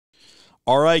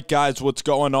All right, guys, what's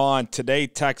going on? Today,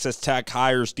 Texas Tech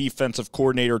hires defensive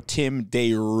coordinator Tim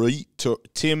Deruyter.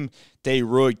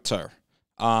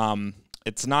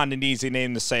 It's not an easy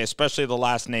name to say, especially the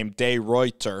last name,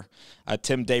 Deruyter.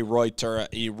 Tim Deruyter.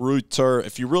 Reuter.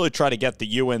 If you really try to get the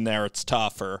U in there, it's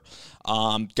tougher.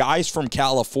 Guys from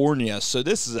California. So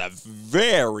this is a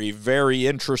very, very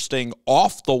interesting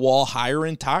off-the-wall hire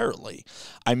entirely.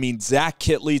 I mean, Zach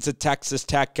Kittley's a Texas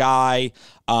Tech guy.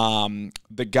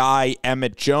 The guy,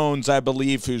 Emmett Jones, I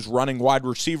believe, who's running wide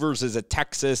receivers, is a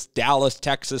Dallas,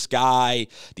 Texas guy.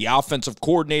 The offensive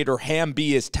coordinator,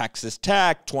 Hamby, is Texas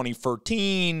Tech,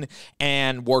 2013,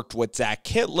 and worked with Zach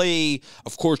Kittley.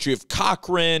 Of course, you have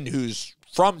Cochran, who's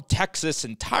from Texas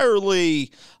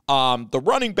entirely. The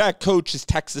running back coach is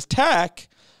Texas Tech.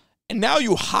 And now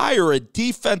you hire a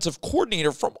defensive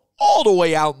coordinator from all the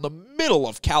way out in the middle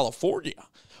of California.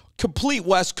 Complete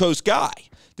West Coast guy.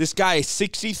 This guy is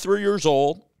 63 years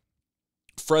old,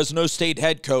 Fresno State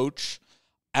head coach,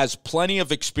 has plenty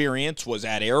of experience, was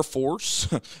at Air Force,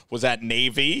 was at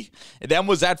Navy, and then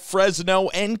was at Fresno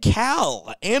and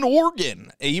Cal and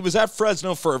Oregon. He was at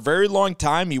Fresno for a very long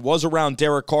time. He was around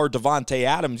Derek Carr, Devontae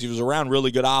Adams. He was around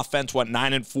really good offense, went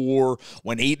 9-4,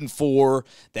 went 8-4.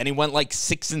 Then he went like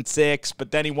 6-6,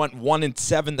 but then he went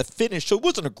 1-7 to finish. So it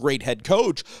wasn't a great head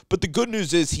coach, but the good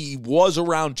news is he was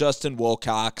around Justin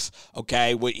Wilcox,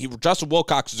 okay? Justin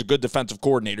Wilcox is a good defensive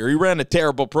coordinator. He ran a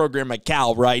terrible program at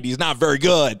Cal, right? He's not very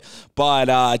good.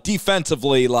 But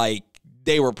defensively, like,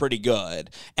 they were pretty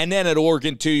good. And then at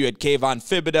Oregon, too, you had Kayvon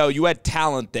Thibodeau. You had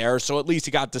talent there, so at least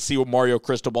you got to see what Mario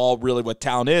Cristobal, really what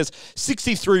talent is.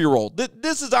 63-year-old.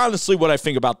 This is honestly what I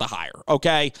think about the hire,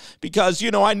 okay? Because,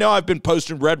 I know I've been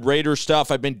posting Red Raider stuff.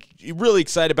 I've been really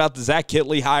excited about the Zach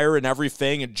Kittley hire and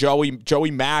everything, and Joey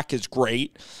Mack is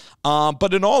great.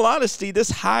 But in all honesty,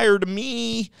 this hire to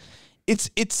me,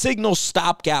 it signals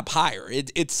stopgap hire.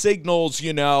 It signals,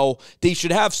 they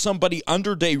should have somebody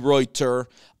under Deruyter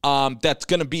that's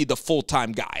going to be the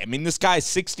full-time guy. I mean, this guy's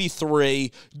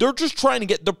 63. They're just trying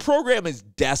to the program is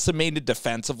decimated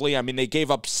defensively. I mean, they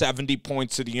gave up 70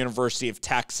 points to the University of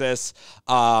Texas.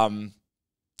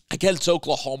 Against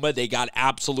Oklahoma, they got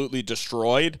absolutely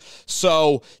destroyed.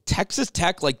 So Texas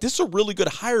Tech, this is a really good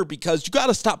hire because you got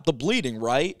to stop the bleeding,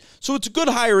 right? So it's a good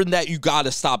hire in that you got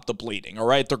to stop the bleeding, all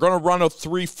right? They're going to run a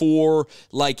 3-4.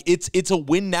 It's a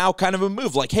win now kind of a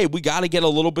move. Hey, we got to get a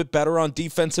little bit better on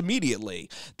defense immediately.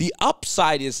 The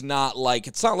upside is not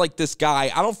it's not like this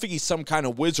guy, I don't think he's some kind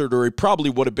of wizard, or he probably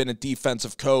would have been a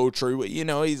defensive coach, or, he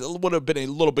would have been a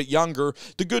little bit younger.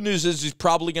 The good news is he's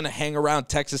probably going to hang around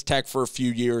Texas Tech for a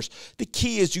few years. The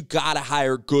key is you got to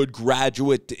hire good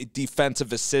graduate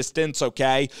defensive assistants,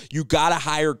 okay? You got to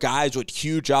hire guys with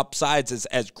huge upsides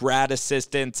as grad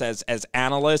assistants, as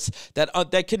analysts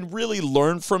that can really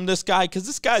learn from this guy, because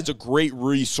this guy's a great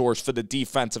resource for the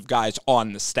defensive guys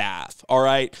on the staff, all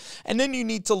right? And then you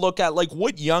need to look at,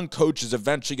 what young coach is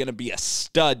eventually going to be a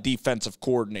stud defensive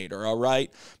coordinator, all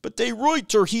right? But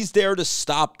Deruyter, he's there to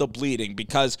stop the bleeding,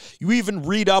 because you even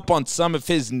read up on some of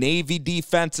his Navy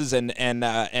defenses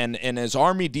and his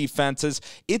Army defenses.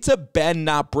 It's a bend,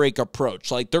 not break approach.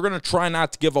 They're going to try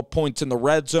not to give up points in the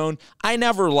red zone. I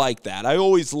never like that. I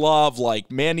always love,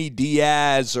 Manny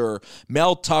Diaz or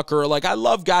Mel Tucker. I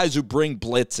love guys who bring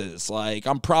blitzes.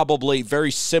 I'm probably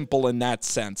very simple in that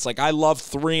sense. I love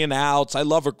 3-and-outs. I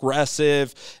love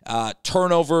aggressive,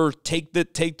 turnover, take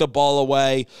the ball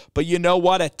away. But you know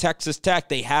what? At Texas Tech,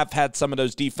 they have had some of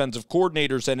those defensive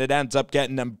coordinators, and it ends up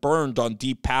getting them burned on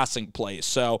deep passing plays.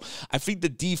 So I think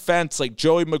the defense,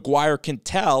 Joey McGuire can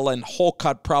tell, and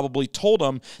Holcutt probably told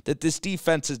him, that this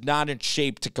defense is not in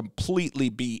shape to completely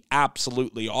be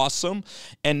absolutely awesome,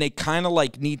 and they kind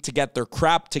of need to get their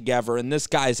crap together, and this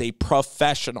guy's a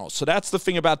professional. So that's the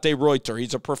thing about Deruyter.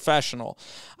 He's a professional.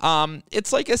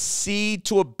 It's like a C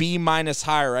to a B-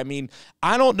 hire. I mean,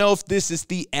 I don't know if this is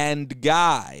the end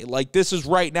guy. This is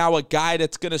right now a guy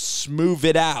that's going to smooth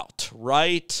it out,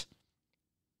 right?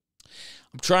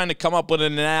 I'm trying to come up with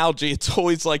an analogy. It's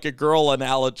always like a girl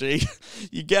analogy.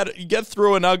 You get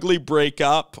through an ugly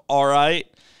breakup, all right,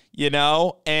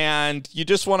 and you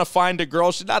just want to find a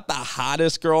girl. She's not the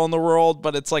hottest girl in the world,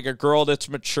 but it's a girl that's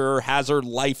mature, has her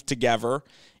life together,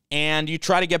 and you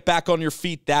try to get back on your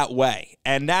feet that way.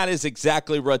 And that is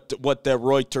exactly what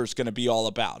Deruyter is going to be all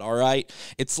about, all right?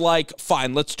 It's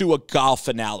fine, let's do a golf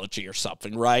analogy or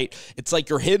something, right? It's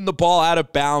you're hitting the ball out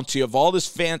of bounds, you have all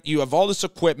this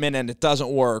equipment, and it doesn't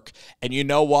work, and you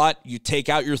know what? You take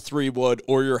out your 3-wood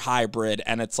or your hybrid,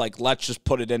 and it's let's just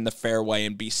put it in the fairway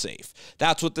and be safe.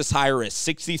 That's what this hire is.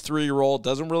 63-year-old,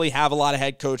 doesn't really have a lot of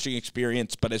head coaching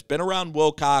experience, but has been around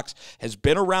Wilcox, has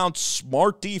been around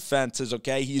smart defenses,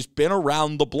 okay? He's He's been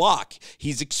around the block.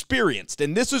 He's experienced.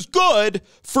 And this is good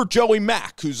for Joey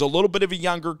Mack, who's a little bit of a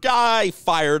younger guy,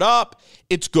 fired up.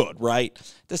 It's good, right?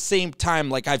 At the same time,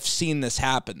 like, I've seen this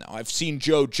happen, though. I've seen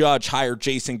Joe Judge hire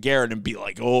Jason Garrett and be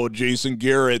like, oh, Jason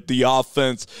Garrett, the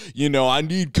offense, I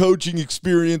need coaching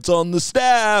experience on the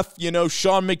staff.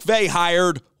 Sean McVay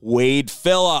hired Wade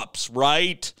Phillips,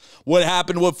 right? What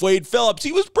happened with Wade Phillips?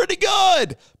 He was pretty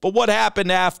good. But what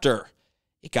happened after?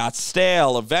 It got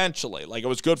stale eventually. Like, it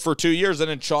was good for 2 years, and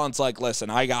then Sean's like,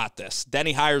 listen, I got this. Then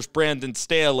he hires Brandon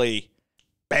Staley.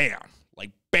 Bam.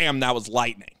 Like, bam, that was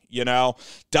lightning.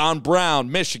 Don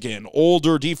Brown, Michigan,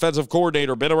 older defensive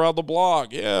coordinator, been around the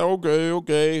block. Yeah,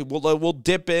 okay. We'll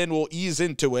dip in, we'll ease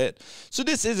into it. So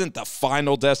this isn't the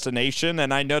final destination,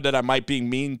 and I know that I might be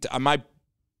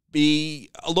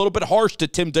a little bit harsh to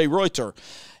Tim Deruyter.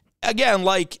 Again,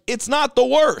 like, it's not the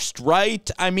worst, right?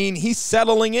 I mean, he's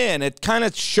settling in. It kind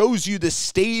of shows you the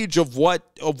stage of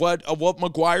what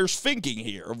McGuire's thinking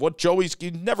here, of what he's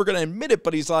never going to admit it,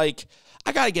 but he's like,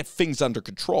 I got to get things under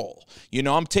control.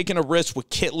 I'm taking a risk with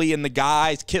Kitley and the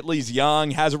guys. Kitley's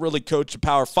young, hasn't really coached a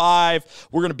Power 5.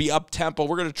 We're going to be up-tempo.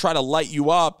 We're going to try to light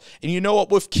you up. And you know what?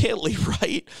 With Kitley,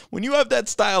 right? When you have that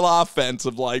style offense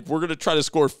of, like, we're going to try to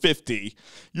score 50,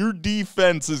 your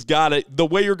defense has got it. The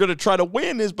way you're going to try to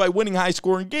win is by winning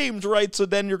high-scoring games, right? So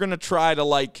then you're going to try to,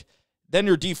 like, then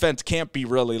your defense can't be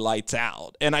really lights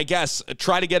out. And I guess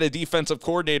try to get a defensive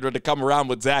coordinator to come around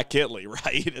with Zach Kitley,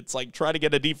 right? It's like try to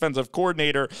get a defensive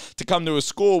coordinator to come to a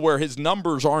school where his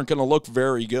numbers aren't going to look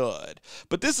very good.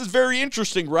 But this is very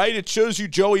interesting, right? It shows you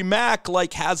Joey Mack,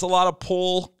 like, has a lot of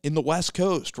pull in the West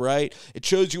Coast, right? It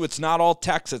shows you it's not all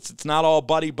Texas. It's not all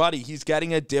buddy. He's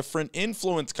getting a different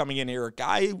influence coming in here. A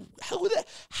guy,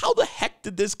 how the heck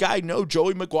did this guy know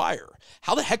Joey McGuire?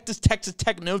 How the heck does Texas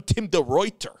Tech know Tim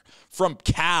Deruyter? From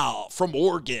Cal, from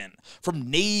Oregon,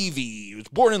 from Navy. He was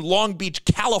born in Long Beach,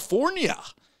 California.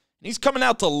 And he's coming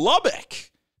out to Lubbock.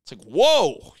 It's like,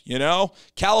 whoa,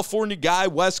 California guy,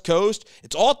 West Coast.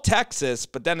 It's all Texas,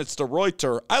 but then it's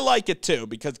Deruyter. I like it too,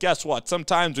 because guess what?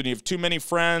 Sometimes when you have too many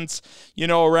friends,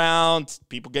 around,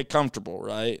 people get comfortable,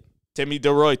 right? Timmy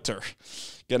Deruyter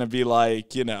gonna be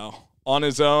like, on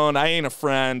his own. I ain't a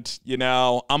friend,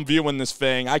 I'm viewing this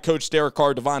thing. I coached Derek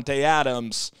Carr, Devontae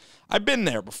Adams. I've been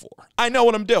there before. I know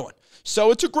what I'm doing.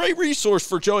 So it's a great resource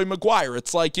for Joey McGuire.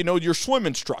 It's like, your swim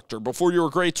instructor before you're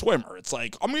a great swimmer. It's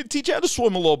like, I'm going to teach you how to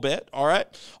swim a little bit, all right?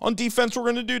 On defense, we're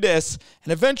going to do this.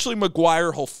 And eventually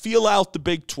McGuire, he'll feel out the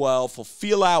Big 12. He'll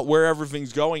feel out where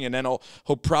everything's going, and then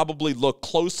he'll probably look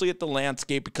closely at the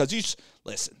landscape because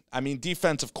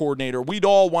defensive coordinator, we'd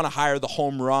all want to hire the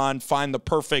home run, find the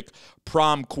perfect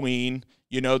prom queen,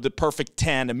 the perfect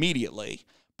 10 immediately.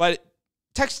 But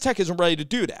Texas Tech isn't ready to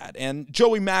do that, and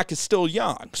Joey Mack is still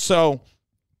young. So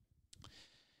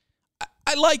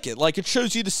I like it. Like, it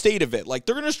shows you the state of it. Like,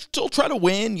 they're going to still try to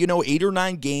win, 8 or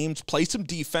 9 games, play some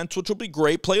defense, which will be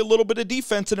great, play a little bit of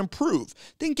defense and improve.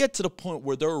 Then get to the point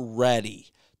where they're ready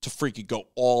to freaking go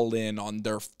all in on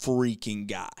their freaking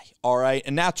guy, all right?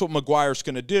 And that's what McGuire's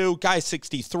going to do. Guy's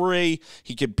 63.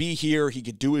 He could be here. He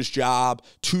could do his job.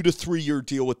 2 to 3 year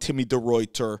deal with Timmy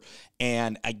Deruyter.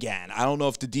 And, again, I don't know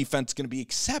if the defense is going to be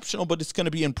exceptional, but it's going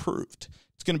to be improved.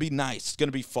 It's going to be nice. It's going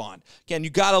to be fun. Again,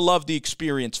 you got to love the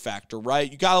experience factor,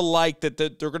 right? You got to like that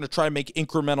they're going to try to make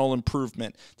incremental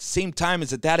improvement. At the same time,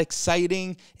 is it that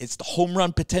exciting? It's the home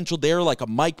run potential there, like a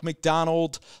Mike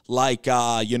McDonald, like,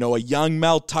 a young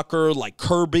Mel Tucker, like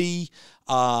Kirby,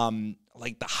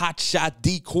 like the hot shot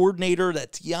D coordinator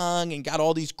that's young and got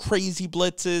all these crazy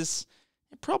blitzes?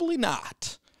 Probably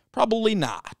not. Probably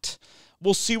not.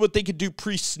 We'll see what they could do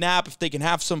pre-snap, if they can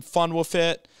have some fun with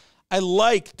it. I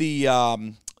like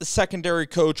the secondary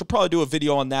coach. I'll probably do a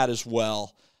video on that as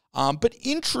well. But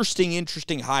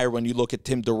interesting hire when you look at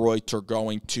Tim Deruyter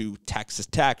going to Texas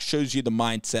Tech. Shows you the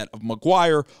mindset of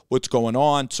McGuire, what's going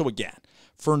on. So, again,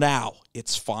 for now,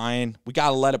 it's fine. We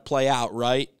got to let it play out,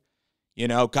 right?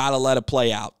 Got to let it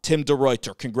play out. Tim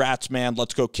Deruyter, congrats, man.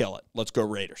 Let's go kill it. Let's go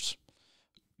Raiders.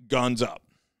 Guns up.